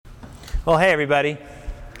Well, hey everybody.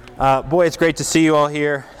 Boy, it's great to see you all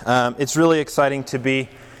here. It's really exciting to be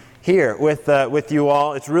here with you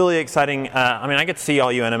all. It's really exciting. I get to see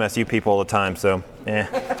all you NMSU people all the time, so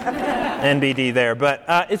NBD there. But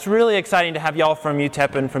it's really exciting to have y'all from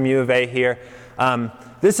UTEP and from U of A here.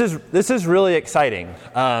 This is really exciting.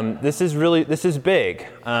 This is big.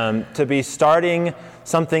 To be starting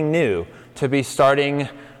something new. To be starting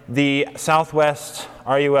the Southwest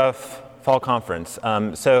RUF Fall Conference.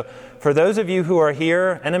 So for those of you who are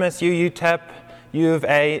here, NMSU, UTEP, U of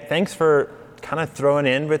A, thanks for kind of throwing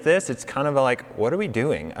in with this. It's kind of like, what are we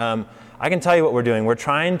doing? I can tell you what we're doing. We're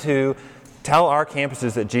trying to tell our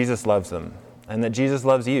campuses that Jesus loves them and that Jesus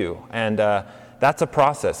loves you. And that's a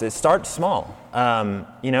process. It starts small.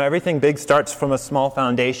 Everything big starts from a small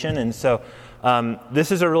foundation. And so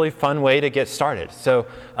this is a really fun way to get started. So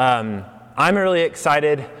I'm really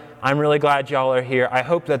excited. I'm really glad y'all are here. I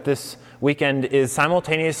hope that this weekend is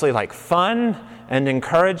simultaneously like fun and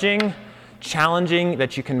encouraging, challenging,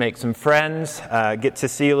 that you can make some friends, get to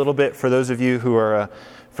see a little bit, for those of you who are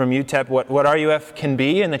from UTEP, what RUF can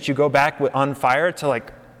be, and that you go back on fire to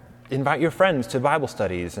invite your friends to Bible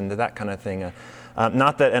studies and to that kind of thing.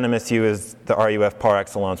 Not that NMSU is the RUF par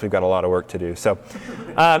excellence. We've got a lot of work to do. So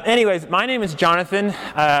anyways, my name is Jonathan.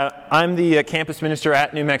 I'm the campus minister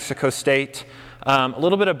at New Mexico State. A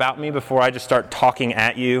little bit about me before I just start talking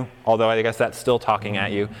at you, although I guess that's still talking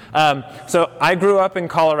at you. So I grew up in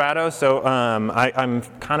Colorado, so I'm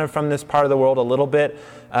kind of from this part of the world a little bit.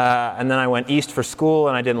 And then I went east for school,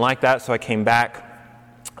 and I didn't like that, so I came back.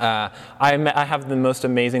 I have the most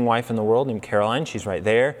amazing wife in the world named Caroline. She's right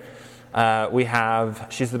there.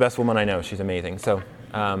 She's the best woman I know. She's amazing, so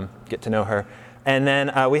get to know her. And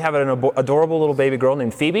then we have an adorable little baby girl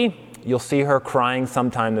named Phoebe. You'll see her crying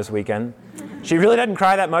sometime this weekend. She really doesn't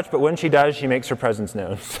cry that much, but when she does, she makes her presence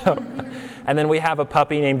known. And then we have a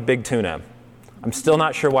puppy named Big Tuna. I'm still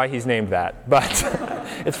not sure why he's named that, but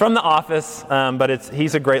it's from The Office, but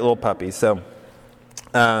he's a great little puppy. So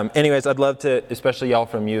anyways, I'd love to, especially y'all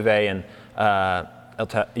from U of A and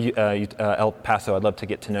El Paso, I'd love to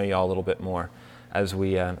get to know y'all a little bit more as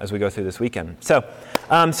we go through this weekend. So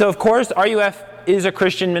of course, RUF is a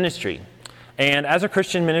Christian ministry. And as a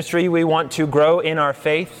Christian ministry, we want to grow in our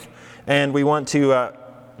faith, and we want to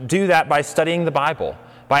do that by studying the Bible,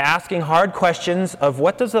 by asking hard questions of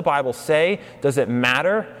what does the Bible say? Does it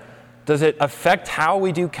matter? Does it affect how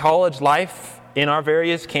we do college life in our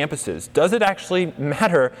various campuses? Does it actually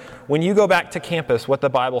matter when you go back to campus what the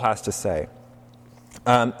Bible has to say?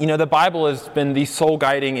 The Bible has been the sole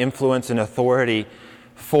guiding influence and authority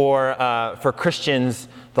for Christians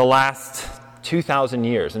the last 2,000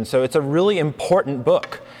 years. And so it's a really important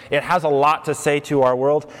book. It has a lot to say to our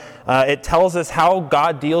world. It tells us how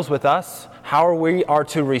God deals with us, how we are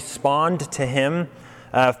to respond to Him,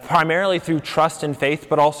 primarily through trust and faith,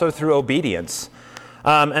 but also through obedience.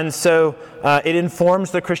 And so it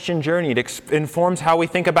informs the Christian journey. It informs how we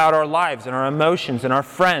think about our lives and our emotions and our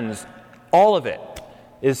friends. All of it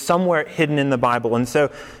is somewhere hidden in the Bible. And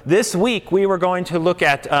so this week we were going to look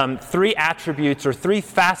at three attributes or three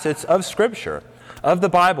facets of Scripture, of the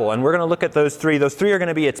Bible. And we're going to look at those three. Those three are going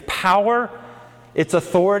to be its power, its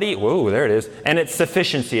authority, whoa, there it is, and its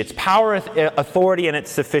sufficiency. Its power, authority, and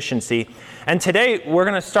its sufficiency. And today we're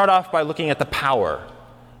going to start off by looking at the power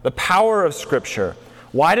of Scripture.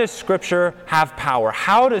 Why does Scripture have power?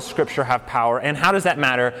 How does Scripture have power? And how does that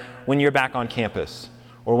matter when you're back on campus?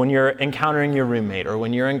 Or when you're encountering your roommate, or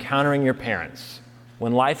when you're encountering your parents.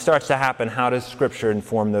 When life starts to happen, how does Scripture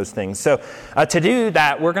inform those things? So to do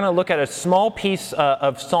that, we're going to look at a small piece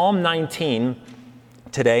of Psalm 19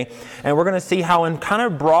 today, and we're going to see how in kind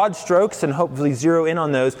of broad strokes, and hopefully zero in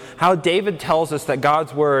on those, how David tells us that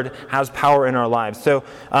God's Word has power in our lives. So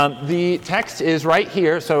the text is right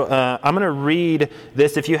here, so I'm going to read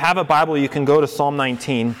this. If you have a Bible, you can go to Psalm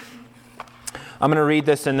 19. I'm going to read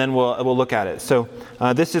this and then we'll look at it. So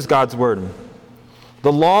this is God's Word.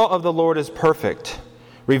 The law of the Lord is perfect,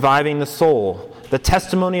 reviving the soul. The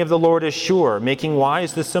testimony of the Lord is sure, making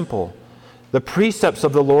wise the simple. The precepts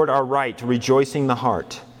of the Lord are right, rejoicing the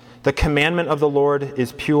heart. The commandment of the Lord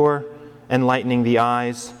is pure, enlightening the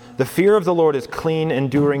eyes. The fear of the Lord is clean,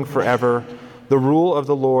 enduring forever. The rule of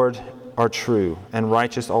the Lord are true and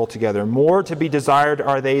righteous altogether. More to be desired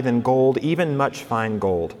are they than gold, even much fine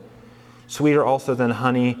gold. Sweeter also than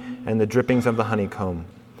honey and the drippings of the honeycomb.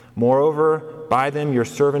 Moreover, by them your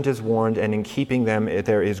servant is warned, and in keeping them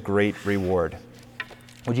there is great reward.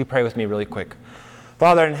 Would you pray with me really quick?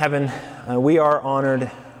 Father in heaven, we are honored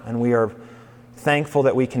and we are thankful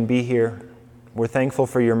that we can be here. We're thankful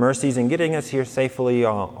for your mercies in getting us here safely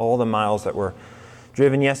all the miles that we're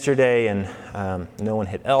driven yesterday, and no one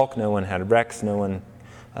hit elk, no one had wrecks,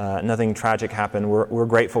 nothing tragic happened. We're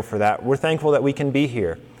grateful for that. We're thankful that we can be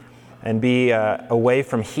here and be away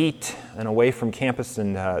from heat and away from campus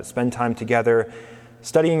and spend time together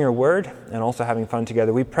studying your word and also having fun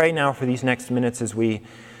together. We pray now for these next minutes as we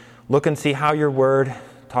look and see how your word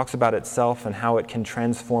talks about itself and how it can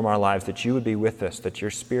transform our lives, that you would be with us, that your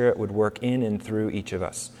Spirit would work in and through each of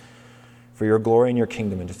us for your glory and your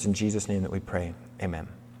kingdom. And it's in Jesus' name that we pray. Amen.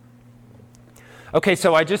 Okay,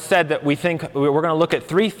 so I just said that we think we're going to look at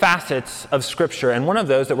three facets of Scripture, and one of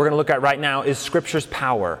those that we're going to look at right now is Scripture's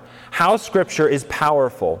power. How Scripture is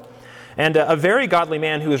powerful. And a very godly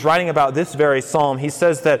man who is writing about this very psalm, he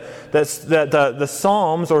says that the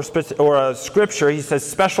Psalms or Scripture, he says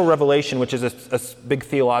special revelation, which is a big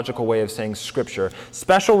theological way of saying Scripture.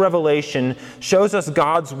 Special revelation shows us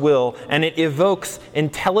God's will, and it evokes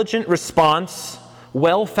intelligent response,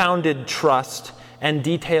 well-founded trust, and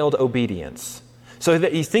detailed obedience. So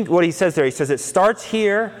that you think what he says there, he says it starts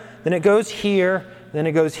here, then it goes here, then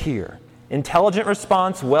it goes here. Intelligent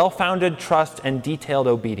response, well-founded trust, and detailed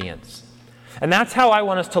obedience. And that's how I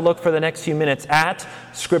want us to look for the next few minutes at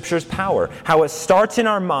Scripture's power. How it starts in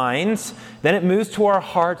our minds, then it moves to our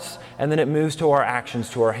hearts, and then it moves to our actions,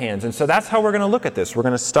 to our hands. And so that's how we're going to look at this. We're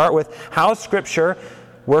going to start with how Scripture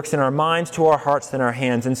works in our minds, to our hearts, then our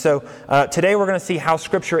hands. And so today we're going to see how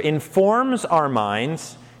Scripture informs our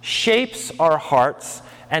minds, shapes our hearts,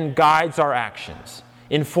 and guides our actions.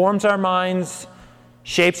 Informs our minds,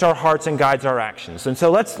 shapes our hearts, and guides our actions. And so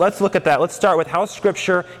let's look at that. Let's start with how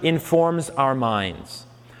Scripture informs our minds.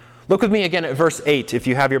 Look with me again at verse 8, if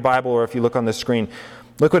you have your Bible or if you look on the screen.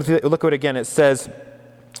 Look what again it says.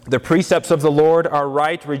 The precepts of the Lord are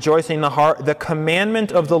right, rejoicing the heart. The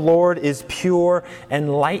commandment of the Lord is pure,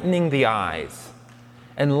 enlightening the eyes.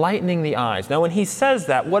 Enlightening the eyes. Now, when he says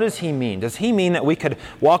that, what does he mean? Does he mean that we could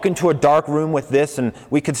walk into a dark room with this and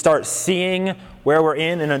we could start seeing where we're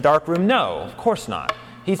in a dark room? No, of course not.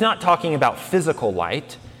 He's not talking about physical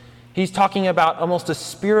light. He's talking about almost a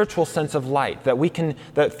spiritual sense of light,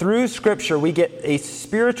 that through Scripture we get a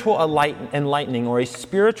spiritual enlightening or a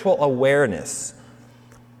spiritual awareness.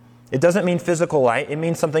 It doesn't mean physical light, it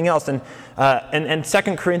means something else. And 2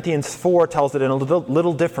 Corinthians 4 tells it in a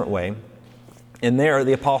little different way. And there,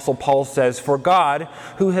 the Apostle Paul says, "For God,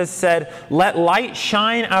 who has said, 'Let light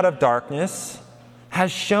shine out of darkness,'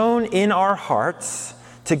 has shone in our hearts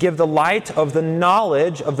to give the light of the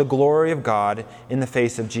knowledge of the glory of God in the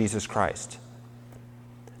face of Jesus Christ."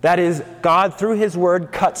 That is, God, through His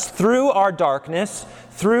Word, cuts through our darkness,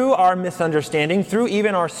 through our misunderstanding, through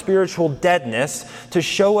even our spiritual deadness, to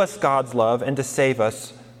show us God's love and to save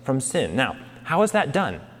us from sin. Now, how is that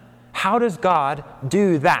done? How does God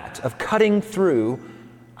do that, of cutting through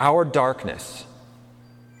our darkness?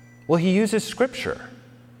 Well, He uses Scripture.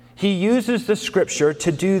 He uses the Scripture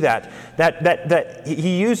to do that.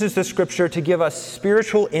 He uses the Scripture to give us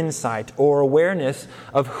spiritual insight or awareness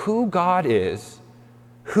of who God is,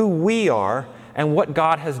 who we are, and what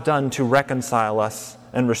God has done to reconcile us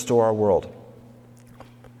and restore our world.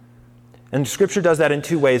 And Scripture does that in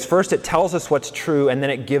two ways. First, it tells us what's true, and then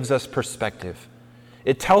it gives us perspective.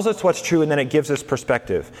 It tells us what's true, and then it gives us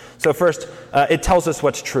perspective. So first, it tells us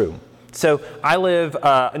what's true. So I live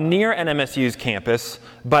near NMSU's campus,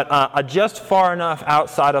 but just far enough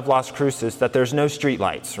outside of Las Cruces that there's no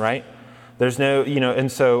streetlights, right? There's no,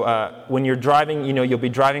 and so when you're driving,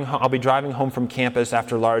 I'll be driving home from campus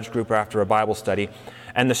after a large group or after a Bible study,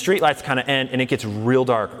 and the streetlights kind of end, and it gets real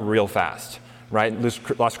dark real fast, right?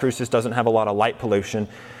 Las Cruces doesn't have a lot of light pollution,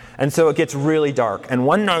 and so it gets really dark. And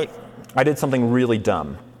one night, I did something really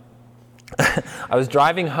dumb. I was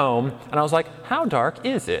driving home, and I was like, how dark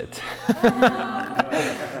is it?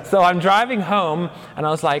 So I'm driving home, and I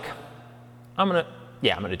was like, I'm going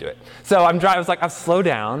to do it. So I was like, I've slowed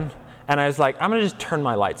down, and I was like, I'm going to just turn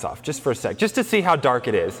my lights off just for a sec, just to see how dark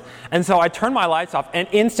it is. And so I turned my lights off, and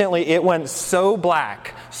instantly it went so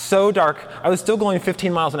black, so dark. I was still going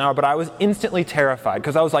 15 miles an hour, but I was instantly terrified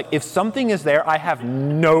because I was like, if something is there, I have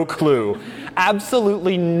no clue.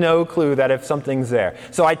 Absolutely no clue that if something's there.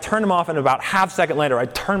 So I turned them off, and about half a second later, I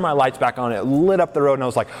turned my lights back on. It lit up the road, and I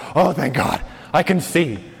was like, oh, thank God, I can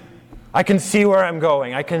see. I can see where I'm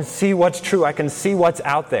going. I can see what's true. I can see what's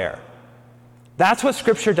out there. That's what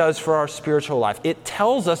Scripture does for our spiritual life. It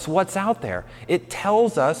tells us what's out there. It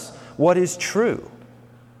tells us what is true.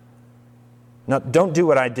 Now, don't do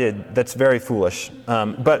what I did. That's very foolish.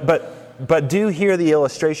 But do hear the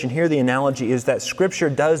illustration, hear the analogy, is that Scripture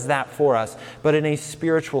does that for us, but in a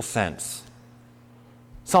spiritual sense.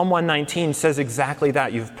 Psalm 119 says exactly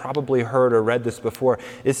that. You've probably heard or read this before.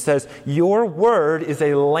 It says, your word is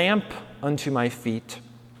a lamp unto my feet,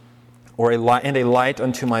 and a light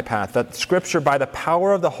unto my path. That Scripture, by the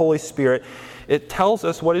power of the Holy Spirit, it tells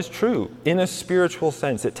us what is true in a spiritual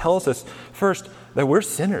sense. It tells us, first, that we're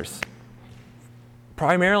sinners.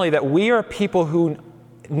 Primarily, that we are people who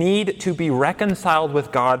need to be reconciled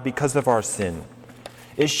with God because of our sin.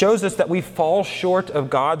 It shows us that we fall short of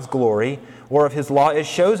God's glory or of His law. It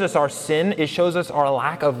shows us our sin. It shows us our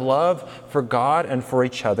lack of love for God and for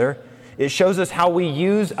each other. It shows us how we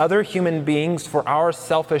use other human beings for our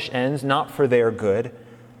selfish ends, not for their good.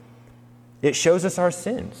 It shows us our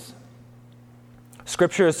sins.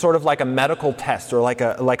 Scripture is sort of like a medical test or like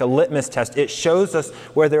a litmus test. It shows us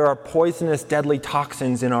where there are poisonous, deadly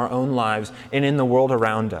toxins in our own lives and in the world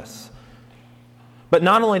around us. But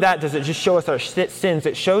not only that does it just show us our sins,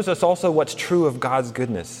 it shows us also what's true of God's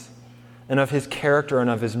goodness and of His character and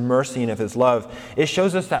of His mercy and of His love. It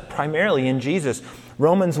shows us that primarily in Jesus.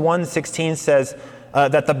 Romans 1:16 says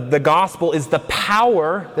that the gospel is the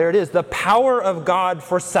power, there it is, the power of God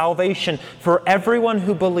for salvation for everyone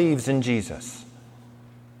who believes in Jesus.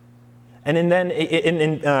 And then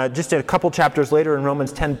in just a couple chapters later in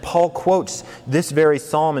Romans 10, Paul quotes this very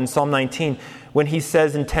psalm in Psalm 19 when he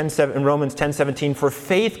says in Romans 10:17, "For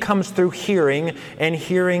faith comes through hearing, and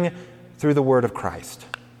hearing through the word of Christ."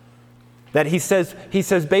 That he says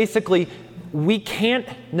basically, we can't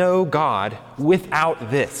know God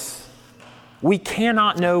without this. We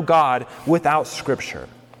cannot know God without Scripture.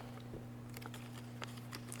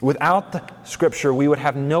 Without the Scripture, we would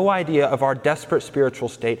have no idea of our desperate spiritual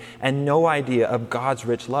state and no idea of God's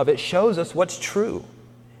rich love. It shows us what's true.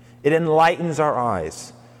 It enlightens our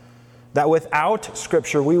eyes. That without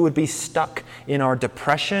Scripture, we would be stuck in our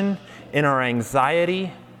depression, in our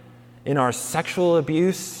anxiety, in our sexual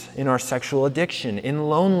abuse, in our sexual addiction, in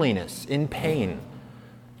loneliness, in pain.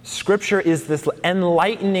 Scripture is this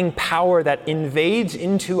enlightening power that invades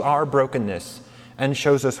into our brokenness and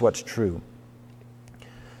shows us what's true.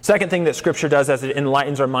 Second thing that Scripture does as it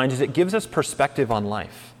enlightens our minds is it gives us perspective on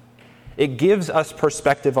life. It gives us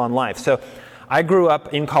perspective on life. So I grew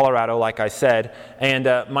up in Colorado, like I said, and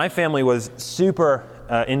my family was super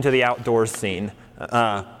into the outdoors scene.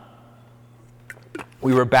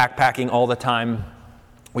 We were backpacking all the time.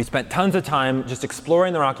 We spent tons of time just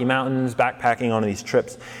exploring the Rocky Mountains, backpacking on these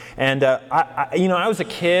trips. And I was a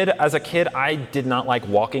kid. As a kid, I did not like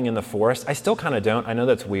walking in the forest. I still kind of don't. I know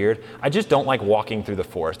that's weird. I just don't like walking through the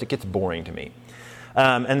forest. It gets boring to me.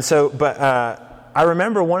 I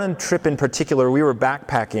remember one trip in particular, we were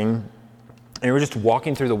backpacking, and we were just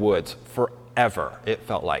walking through the woods forever, it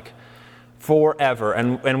felt like. Forever.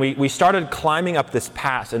 And we started climbing up this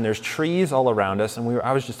pass, and there's trees all around us, and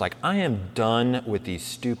I was just like, I am done with these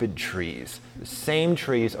stupid trees. The same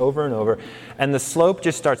trees over and over. And the slope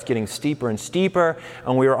just starts getting steeper and steeper,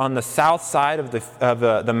 and we were on the south side of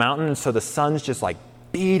the mountain, so the sun's just like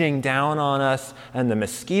beating down on us, and the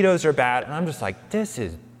mosquitoes are bad, and I'm just like, this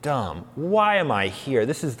is dumb. Why am I here?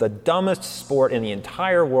 This is the dumbest sport in the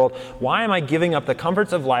entire world. Why am I giving up the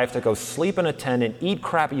comforts of life to go sleep in a tent and eat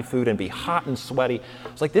crappy food and be hot and sweaty?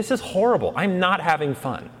 It's like, this is horrible. I'm not having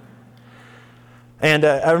fun. And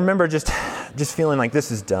I remember just feeling like this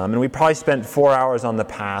is dumb. And we probably spent 4 hours on the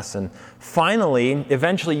pass. And finally,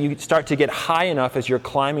 eventually you start to get high enough as you're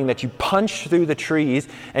climbing that you punch through the trees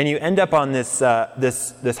and you end up on this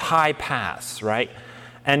high pass, right?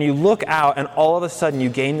 And you look out, and all of a sudden you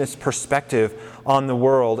gain this perspective on the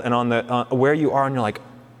world and on where you are, and you're like,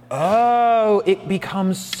 oh, it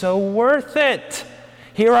becomes so worth it.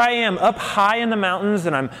 Here I am up high in the mountains,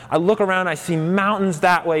 and I look around, I see mountains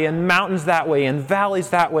that way and valleys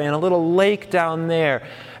that way and a little lake down there,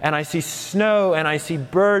 and I see snow and I see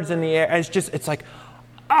birds in the air. And it's like,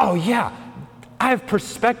 oh yeah, I have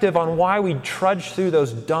perspective on why we trudged through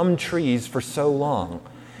those dumb trees for so long.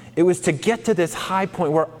 It was to get to this high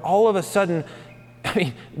point where all of a sudden,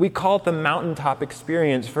 we call it the mountaintop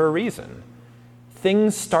experience for a reason.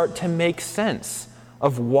 Things start to make sense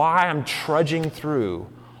of why I'm trudging through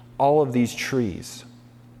all of these trees.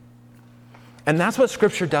 And that's what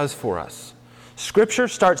Scripture does for us. Scripture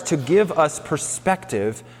starts to give us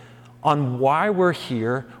perspective on why we're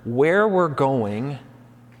here, where we're going,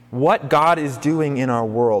 what God is doing in our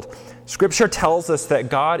world. Scripture tells us that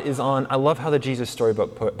God is on, I love how the Jesus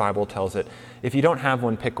Storybook Bible tells it. If you don't have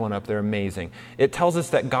one, pick one up. They're amazing. It tells us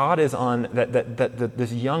that God is on, that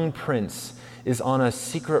this young prince is on a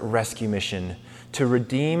secret rescue mission to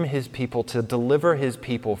redeem his people, to deliver his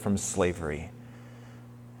people from slavery.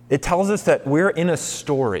 It tells us that we're in a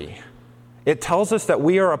story. It tells us that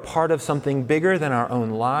we are a part of something bigger than our own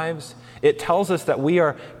lives. It tells us that we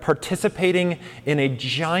are participating in a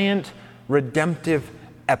giant redemptive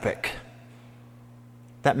epic.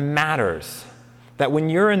 that matters. That when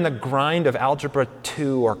you're in the grind of Algebra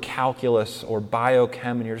 2 or calculus or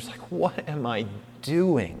biochem and you're just like, what am I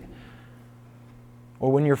doing?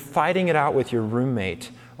 Or when you're fighting it out with your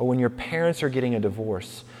roommate, or when your parents are getting a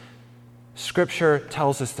divorce, Scripture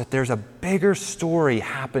tells us that there's a bigger story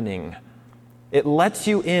happening. It lets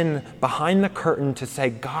you in behind the curtain to say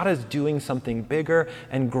God is doing something bigger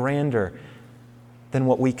and grander than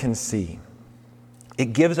what we can see.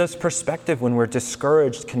 It gives us perspective when we're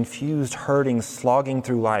discouraged, confused, hurting, slogging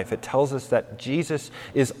through life. It tells us that Jesus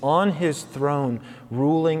is on his throne,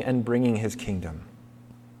 ruling and bringing his kingdom.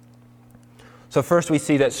 So first we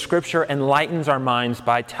see that Scripture enlightens our minds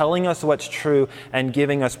by telling us what's true and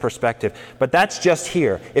giving us perspective. But that's just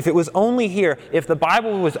here. If it was only here, if the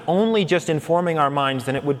Bible was only just informing our minds,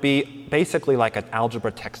 then it would be basically like an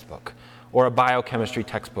algebra textbook or a biochemistry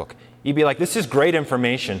textbook. You'd be like, this is great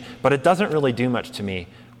information, but it doesn't really do much to me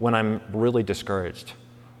when I'm really discouraged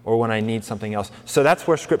or when I need something else. So that's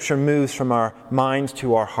where Scripture moves from our minds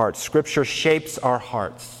to our hearts. Scripture shapes our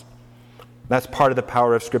hearts. That's part of the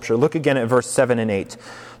power of Scripture. Look again at verse 7 and 8.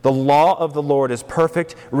 The law of the Lord is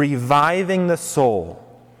perfect, reviving the soul.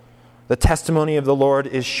 The testimony of the Lord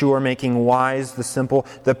is sure, making wise the simple.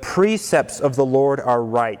 The precepts of the Lord are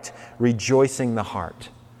right, rejoicing the heart.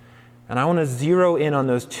 And I want to zero in on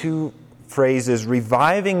those two phrases,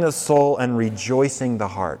 reviving the soul and rejoicing the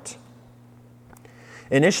heart.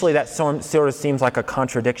 Initially, that sort of seems like a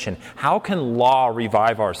contradiction. How can law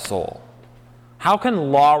revive our soul? How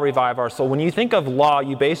can law revive our soul? When you think of law,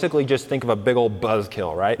 you basically just think of a big old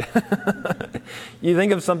buzzkill, right? You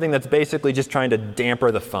think of something that's basically just trying to damper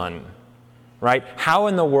the fun, right? How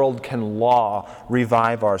in the world can law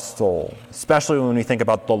revive our soul? Especially when we think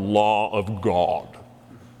about the law of God.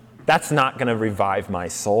 That's not going to revive my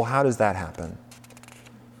soul. How does that happen?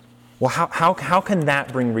 Well, how can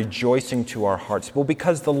that bring rejoicing to our hearts? Well,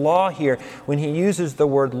 because the law here, when he uses the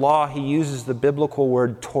word law, he uses the biblical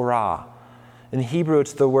word Torah. In Hebrew,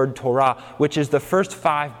 it's the word Torah, which is the first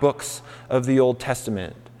 5 books of the Old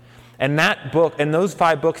Testament. And that book, and those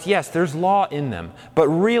 5 books, yes, there's law in them. But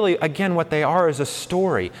really, again, what they are is a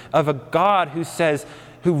story of a God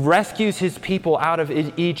who rescues his people out of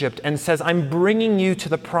Egypt and says, I'm bringing you to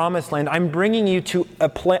the promised land. I'm bringing you to a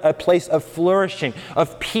place of flourishing,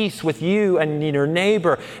 of peace with you and your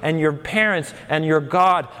neighbor and your parents and your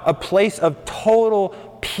God, a place of total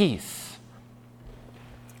peace.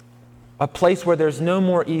 A place where there's no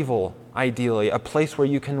more evil, ideally. A place where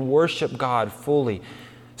you can worship God fully.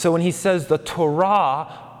 So when he says the Torah,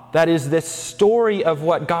 that is this story of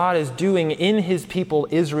what God is doing in his people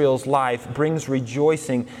Israel's life, brings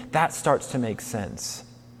rejoicing, that starts to make sense.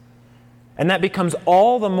 And that becomes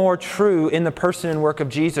all the more true in the person and work of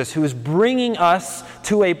Jesus, who is bringing us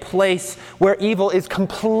to a place where evil is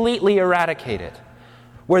completely eradicated.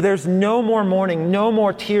 Where there's no more mourning, no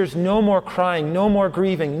more tears, no more crying, no more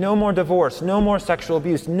grieving, no more divorce, no more sexual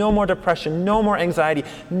abuse, no more depression, no more anxiety,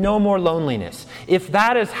 no more loneliness. If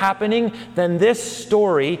that is happening, then this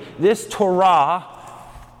story, this Torah,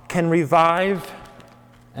 can revive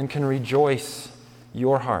and can rejoice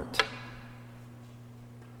your heart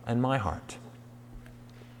and my heart.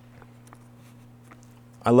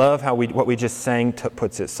 I love how what we just sang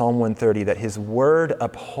puts it, Psalm 130, that his word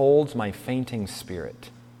upholds my fainting spirit.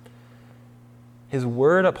 His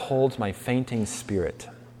word upholds my fainting spirit.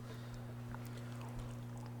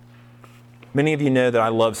 Many of you know that I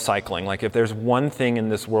love cycling. Like if there's one thing in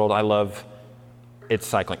this world I love, it's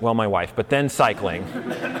cycling. Well, my wife, but then cycling.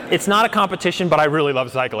 It's not a competition, but I really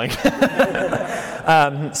love cycling.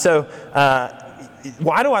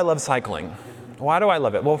 Why do I love cycling? Why do I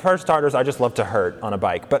love it? Well, for starters, I just love to hurt on a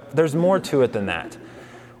bike, but there's more to it than that.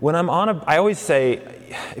 When I'm I always say,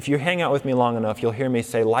 if you hang out with me long enough, you'll hear me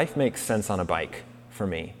say, life makes sense on a bike for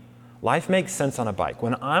me. Life makes sense on a bike.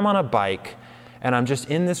 When I'm on a bike and I'm just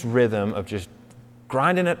in this rhythm of just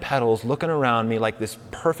grinding at pedals, looking around me like this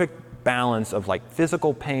perfect balance of like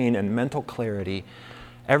physical pain and mental clarity,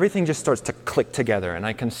 everything just starts to click together and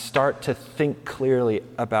I can start to think clearly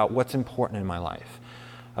about what's important in my life.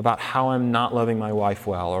 About how I'm not loving my wife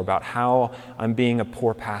well, or about how I'm being a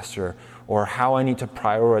poor pastor, or how I need to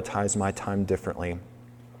prioritize my time differently.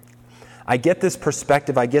 I get this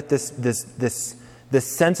perspective, I get this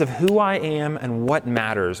sense of who I am and what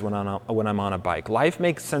matters when I'm on a bike. Life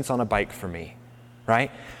makes sense on a bike for me, right?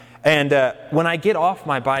 And when I get off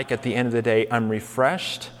my bike at the end of the day, I'm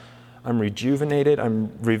refreshed, I'm rejuvenated,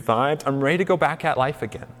 I'm revived, I'm ready to go back at life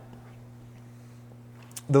again.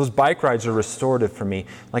 Those bike rides are restorative for me.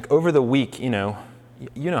 Like over the week, you know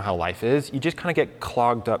how life is. You just kind of get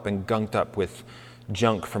clogged up and gunked up with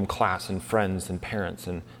junk from class and friends and parents,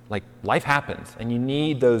 and like life happens, and you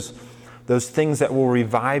need those things that will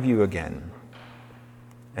revive you again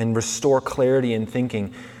and restore clarity in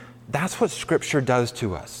thinking. That's what Scripture does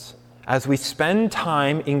to us. As we spend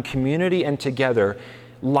time in community and together,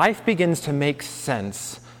 life begins to make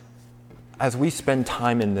sense as we spend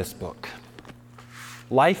time in this book.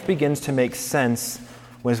 Life begins to make sense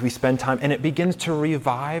as we spend time, and it begins to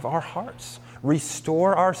revive our hearts,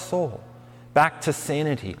 restore our soul back to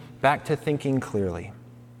sanity, back to thinking clearly.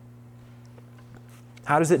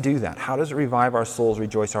 How does it do that? How does it revive our souls,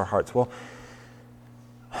 rejoice our hearts? Well,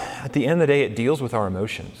 at the end of the day, it deals with our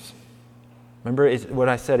emotions. Remember what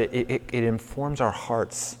I said, it informs our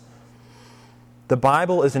hearts. The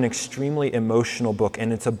Bible is an extremely emotional book,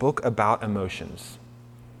 and it's a book about emotions.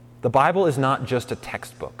 The Bible is not just a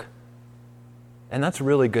textbook, and that's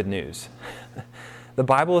really good news. The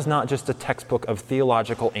Bible is not just a textbook of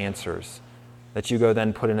theological answers that you go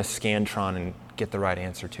then put in a Scantron and get the right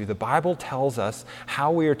answer to. The Bible tells us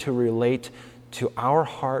how we are to relate to our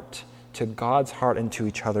heart, to God's heart, and to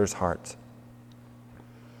each other's hearts.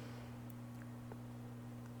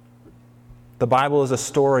 The Bible is a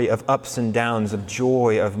story of ups and downs, of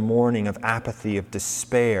joy, of mourning, of apathy, of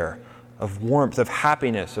despair, of warmth, of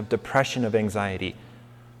happiness, of depression, of anxiety.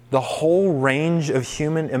 The whole range of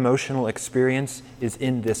human emotional experience is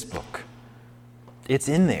in this book. It's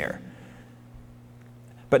in there.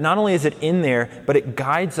 But not only is it in there, but it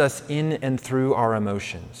guides us in and through our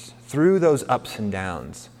emotions, through those ups and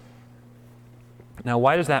downs. Now,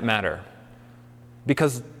 why does that matter?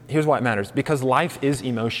 Because here's why it matters. Because life is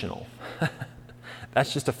emotional.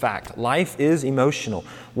 That's just a fact. Life is emotional.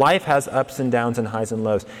 Life has ups and downs and highs and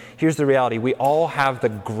lows. Here's the reality. We all have the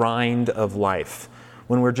grind of life.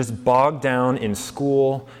 When we're just bogged down in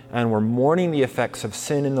school and we're mourning the effects of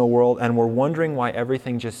sin in the world and we're wondering why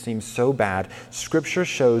everything just seems so bad, Scripture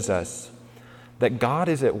shows us that God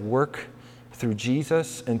is at work through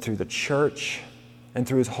Jesus and through the church and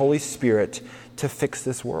through His Holy Spirit to fix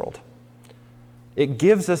this world. It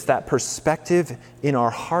gives us that perspective in our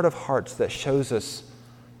heart of hearts that shows us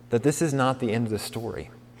that this is not the end of the story.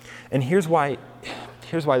 And here's why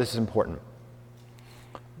this is important.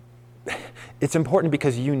 It's important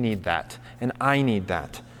because you need that, and I need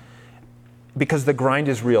that. Because the grind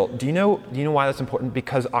is real. Do you know why that's important?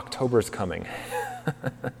 Because October is coming.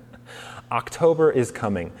 October is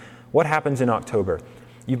coming. What happens in October?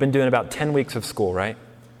 You've been doing about 10 weeks of school, right?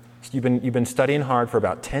 You've been studying hard for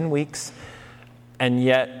about 10 weeks, and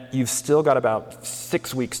yet you've still got about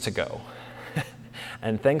 6 weeks to go.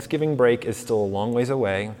 And Thanksgiving break is still a long ways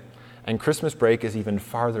away. And Christmas break is even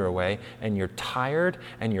farther away, and you're tired,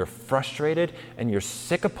 and you're frustrated, and you're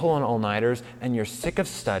sick of pulling all-nighters, and you're sick of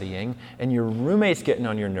studying, and your roommate's getting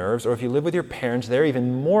on your nerves, or if you live with your parents, they're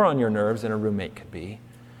even more on your nerves than a roommate could be.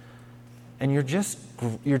 And you're just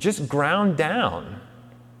ground down.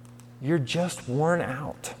 You're just worn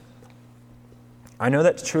out. I know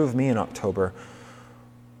that's true of me in October.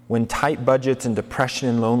 When tight budgets and depression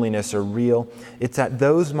and loneliness are real, it's at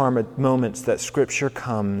those moments that Scripture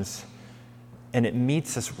comes and it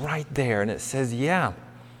meets us right there, and it says, yeah,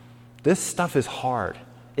 this stuff is hard.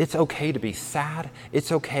 It's okay to be sad. It's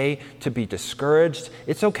okay to be discouraged.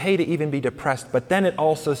 It's okay to even be depressed. But then it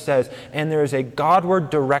also says, and there is a Godward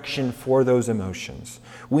direction for those emotions.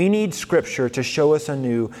 We need Scripture to show us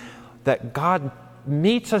anew that God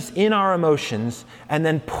meets us in our emotions and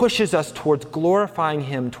then pushes us towards glorifying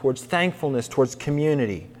Him, towards thankfulness, towards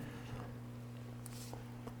community.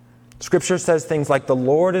 Scripture says things like, the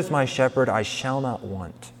Lord is my shepherd, I shall not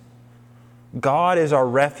want. God is our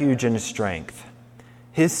refuge and strength.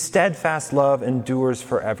 His steadfast love endures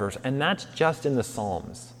forever. And that's just in the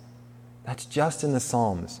Psalms. That's just in the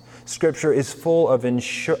Psalms. Scripture is full of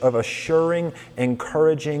assuring,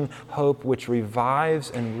 encouraging hope which revives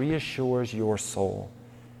and reassures your soul.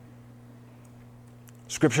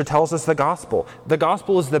 Scripture tells us the gospel. The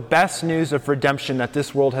gospel is the best news of redemption that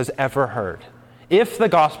this world has ever heard. If the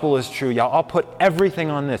gospel is true, y'all, I'll put everything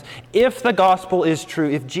on this. If the gospel is true,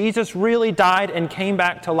 if Jesus really died and came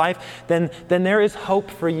back to life, then there is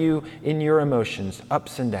hope for you in your emotions,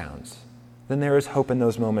 ups and downs. Then there is hope in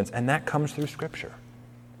those moments, and that comes through Scripture.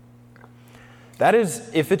 That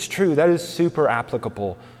is, if it's true, that is super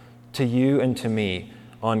applicable to you and to me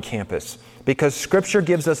on campus, because Scripture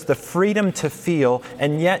gives us the freedom to feel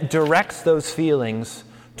and yet directs those feelings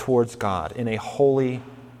towards God in a holy,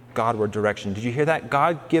 Godward direction. Did you hear that?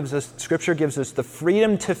 Scripture gives us the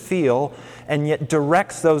freedom to feel and yet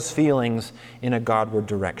directs those feelings in a Godward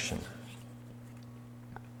direction.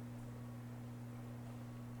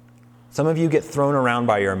 Some of you get thrown around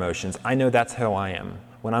by your emotions. I know that's how I am.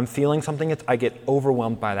 When I'm feeling something, I get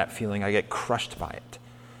overwhelmed by that feeling. I get crushed by it.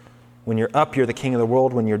 When you're up, you're the king of the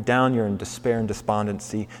world. When you're down, you're in despair and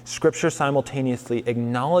despondency. Scripture simultaneously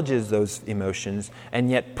acknowledges those emotions and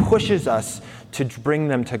yet pushes us to bring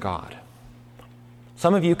them to God.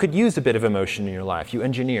 Some of you could use a bit of emotion in your life, you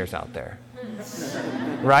engineers out there.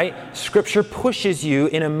 Right? Scripture pushes you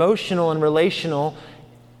in emotional and relational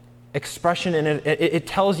expression, and it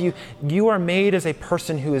tells you you are made as a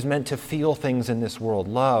person who is meant to feel things in this world: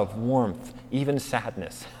 love, warmth, even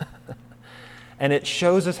sadness. And it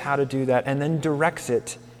shows us how to do that and then directs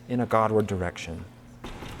it in a Godward direction.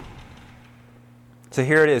 So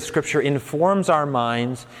here it is. Scripture informs our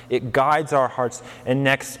minds, it guides our hearts, and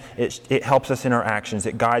next it helps us in our actions.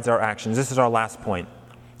 It guides our actions. This is our last point.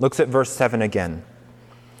 Looks at verse 7 again.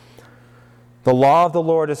 The law of the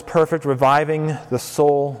Lord is perfect, reviving the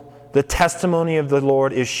soul. The testimony of the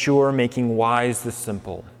Lord is sure, making wise the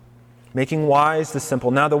simple. Making wise the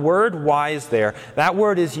simple. Now the word wise there, that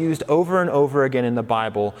word is used over and over again in the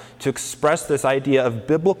Bible to express this idea of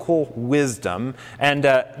biblical wisdom. And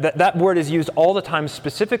that word is used all the time,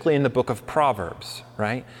 specifically in the book of Proverbs,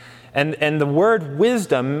 right? And the word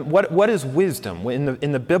wisdom, what is wisdom?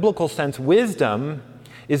 In the biblical sense, wisdom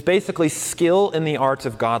is basically skill in the art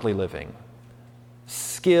of godly living.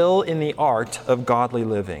 Skill in the art of godly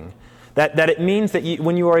living. That it means that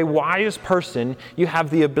when you are a wise person, you have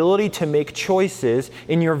the ability to make choices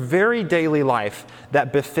in your very daily life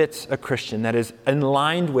that befits a Christian, that is in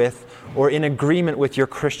line with or in agreement with your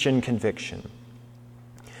Christian conviction.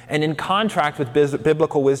 And in contrast with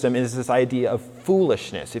biblical wisdom is this idea of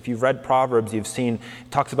foolishness. If you've read Proverbs, you've seen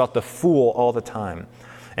it talks about the fool all the time.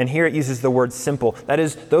 And here it uses the word simple. That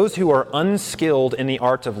is, those who are unskilled in the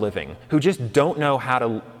art of living, who just don't know how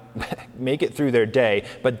to make it through their day,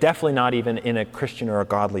 but definitely not even in a Christian or a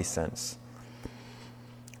godly sense.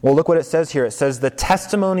 Well, look what it says here. It says, the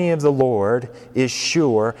testimony of the Lord is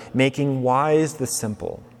sure, making wise the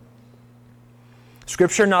simple.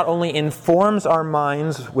 Scripture not only informs our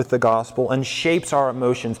minds with the gospel and shapes our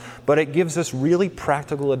emotions, but it gives us really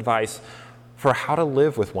practical advice for how to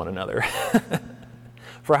live with one another,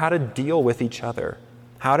 for how to deal with each other,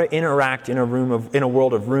 how to interact in a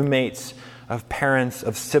world of roommates, of parents,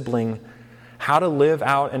 of sibling, how to live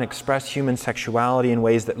out and express human sexuality in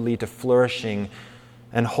ways that lead to flourishing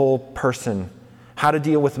and whole person, how to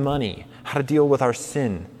deal with money, how to deal with our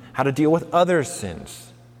sin, how to deal with others'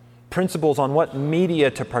 sins, principles on what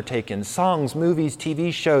media to partake in, songs, movies,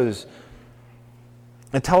 TV shows.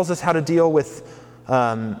 It tells us how to deal with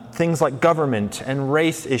things like government and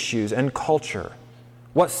race issues and culture,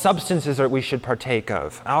 what substances we should partake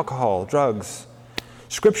of, alcohol, drugs.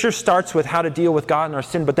 Scripture starts with how to deal with God and our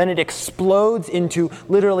sin, but then it explodes into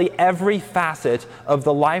literally every facet of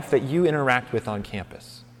the life that you interact with on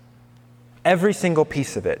campus. Every single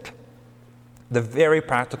piece of it. The very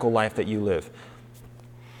practical life that you live.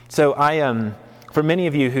 So for many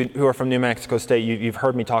of you who are from New Mexico State, you've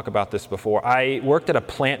heard me talk about this before. I worked at a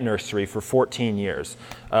plant nursery for 14 years,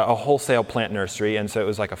 a wholesale plant nursery, and so it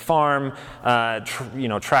was like a farm,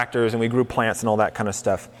 tractors, and we grew plants and all that kind of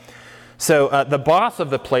stuff. So the boss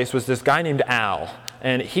of the place was this guy named Al,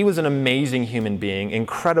 and he was an amazing human being,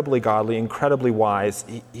 incredibly godly, incredibly wise.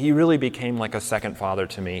 He really became like a second father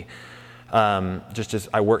to me, just as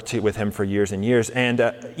I worked with him for years and years. And,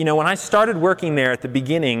 when I started working there at the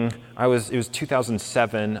beginning, it was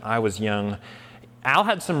 2007, I was young. Al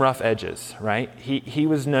had some rough edges, right? He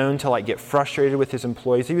was known to get frustrated with his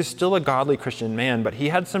employees. He was still a godly Christian man, but he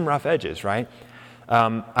had some rough edges, right?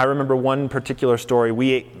 I remember one particular story.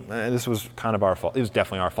 This was kind of our fault. It was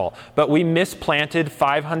definitely our fault. But we misplanted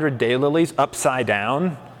 500 daylilies upside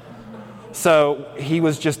down. So he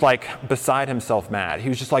was just beside himself mad. He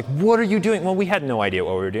was just like, what are you doing? Well, we had no idea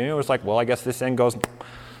what we were doing. It was like, well, I guess this end goes.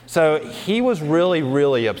 So he was really,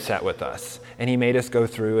 really upset with us. And he made us go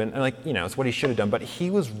through and it's what he should have done. But he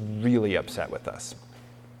was really upset with us.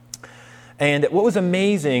 And what was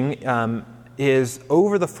amazing is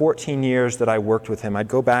over the 14 years that I worked with him, I'd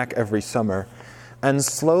go back every summer, and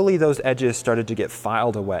slowly those edges started to get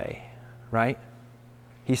filed away, right?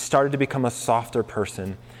 He started to become a softer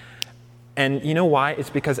person. And you know why?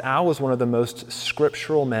 It's because Al was one of the most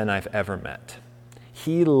scriptural men I've ever met.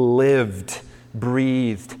 He lived,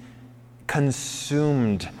 breathed,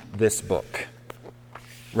 consumed this book,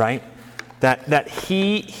 right? That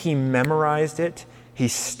he memorized it, he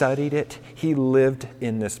studied it, he lived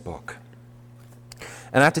in this book.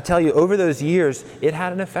 And I have to tell you, over those years, it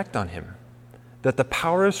had an effect on him. That the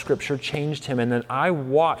power of Scripture changed him, and then I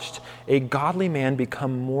watched a godly man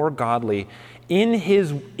become more godly in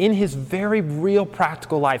his very real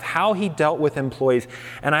practical life, how he dealt with employees.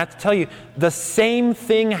 And I have to tell you, the same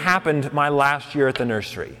thing happened my last year at the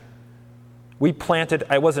nursery. We planted,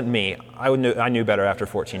 it wasn't me, I knew better after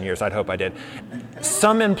 14 years, I'd hope I did.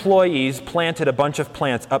 Some employees planted a bunch of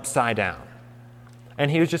plants upside down. And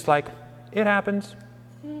he was just like, it happens.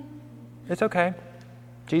 It's okay.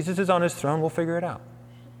 Jesus is on his throne, we'll figure it out.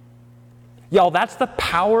 Y'all, that's the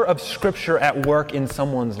power of Scripture at work in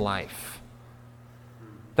someone's life.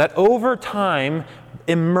 That over time,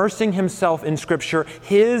 immersing himself in Scripture,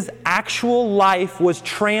 his actual life was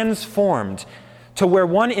transformed to where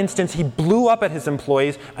one instance he blew up at his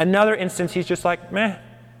employees, another instance he's just like, meh,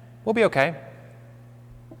 we'll be okay.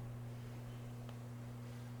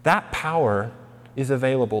 That power is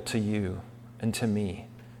available to you and to me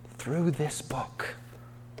through this book.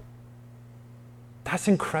 That's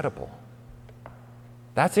incredible.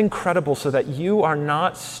 That's incredible so that you are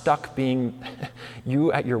not stuck being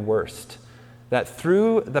you at your worst. That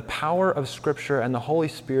through the power of Scripture and the Holy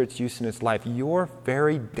Spirit's use in its life, your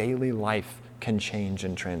very daily life can change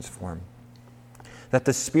and transform. That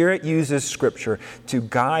the Spirit uses Scripture to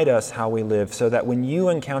guide us how we live so that when you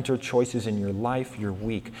encounter choices in your life, your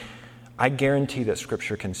week, I guarantee that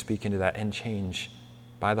Scripture can speak into that and change,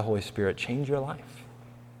 by the Holy Spirit, change your life.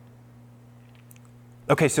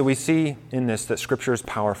 Okay, so we see in this that Scripture is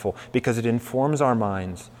powerful because it informs our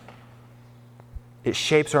minds, it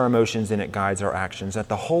shapes our emotions, and it guides our actions. That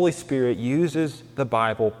the Holy Spirit uses the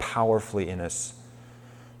Bible powerfully in us.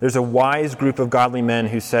 There's a wise group of godly men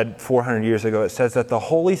who said 400 years ago, it says that the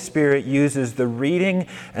Holy Spirit uses the reading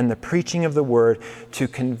and the preaching of the Word to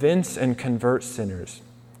convince and convert sinners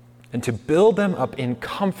and to build them up in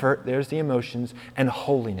comfort, there's the emotions, and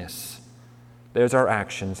holiness, there's our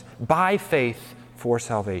actions, by faith for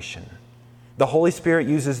salvation. The Holy Spirit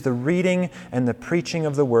uses the reading and the preaching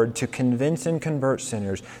of the Word to convince and convert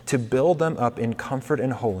sinners, to build them up in comfort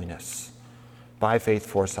and holiness, by faith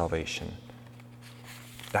for salvation.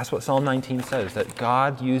 That's what Psalm 19 says, that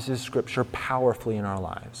God uses Scripture powerfully in our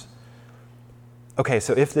lives. Okay,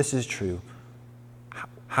 so if this is true,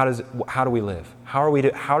 how do we live?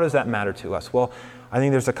 How does that matter to us? Well, I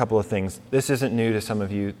think there's a couple of things. This isn't new to some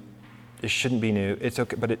of you. It shouldn't be new. It's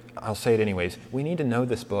okay, but I'll say it anyways. We need to know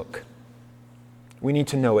this book. We need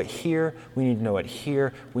to know it here. We need to know it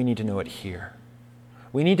here. We need to know it here.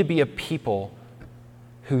 We need to be a people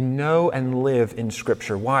who know and live in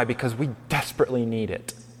Scripture. Why? Because we desperately need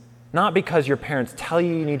it. Not because your parents tell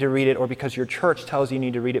you you need to read it or because your church tells you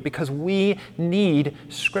need to read it, because we need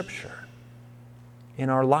Scripture in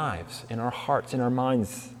our lives, in our hearts, in our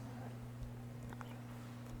minds.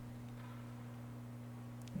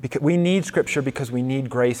 Because we need Scripture because we need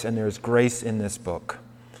grace, and there's grace in this book.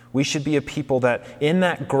 We should be a people that in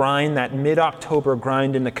that grind, that mid-October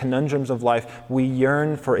grind in the conundrums of life, we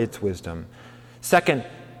yearn for its wisdom. Second,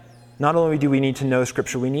 not only do we need to know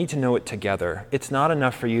Scripture, we need to know it together. It's not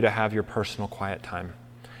enough for you to have your personal quiet time.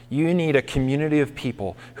 You need a community of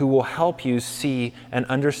people who will help you see and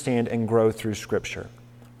understand and grow through Scripture.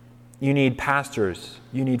 You need pastors,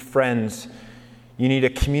 you need friends, you need a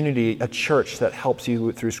community, a church that helps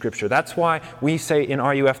you through Scripture. That's why we say in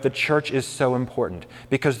RUF the church is so important,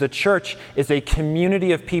 because the church is a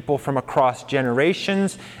community of people from across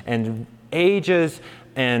generations and ages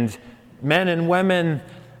and men and women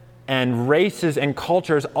and races and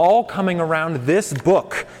cultures all coming around this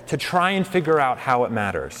book to try and figure out how it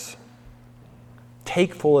matters.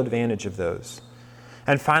 Take full advantage of those.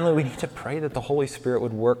 And finally, we need to pray that the Holy Spirit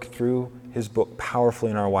would work through His book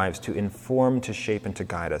powerfully in our lives to inform, to shape, and to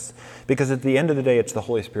guide us. Because at the end of the day, it's the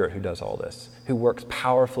Holy Spirit who does all this, who works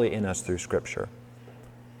powerfully in us through Scripture.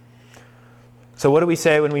 So what do we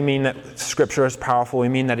say when we mean that Scripture is powerful? We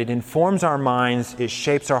mean that it informs our minds, it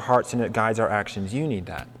shapes our hearts, and it guides our actions. You need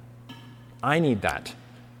that. I need that.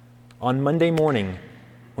 On Monday morning,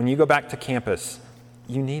 when you go back to campus,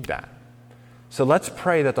 you need that. So let's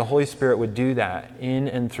pray that the Holy Spirit would do that in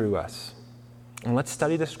and through us. And let's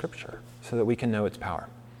study the Scripture so that we can know its power.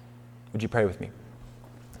 Would you pray with me?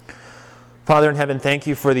 Father in heaven, thank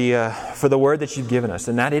you for the word that you've given us,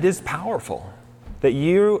 and that it is powerful. That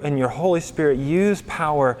you and your Holy Spirit use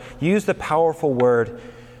the powerful word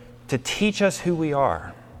to teach us who we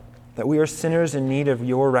are. That we are sinners in need of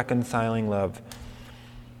your reconciling love.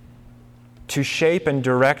 To shape and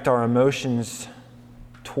direct our emotions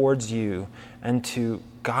towards you and to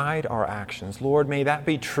guide our actions. Lord, may that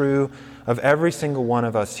be true of every single one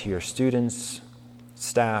of us here, students,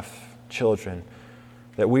 staff, children,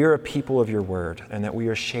 that we are a people of your word and that we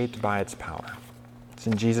are shaped by its power. It's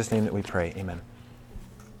in Jesus' name that we pray. Amen.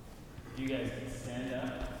 You guys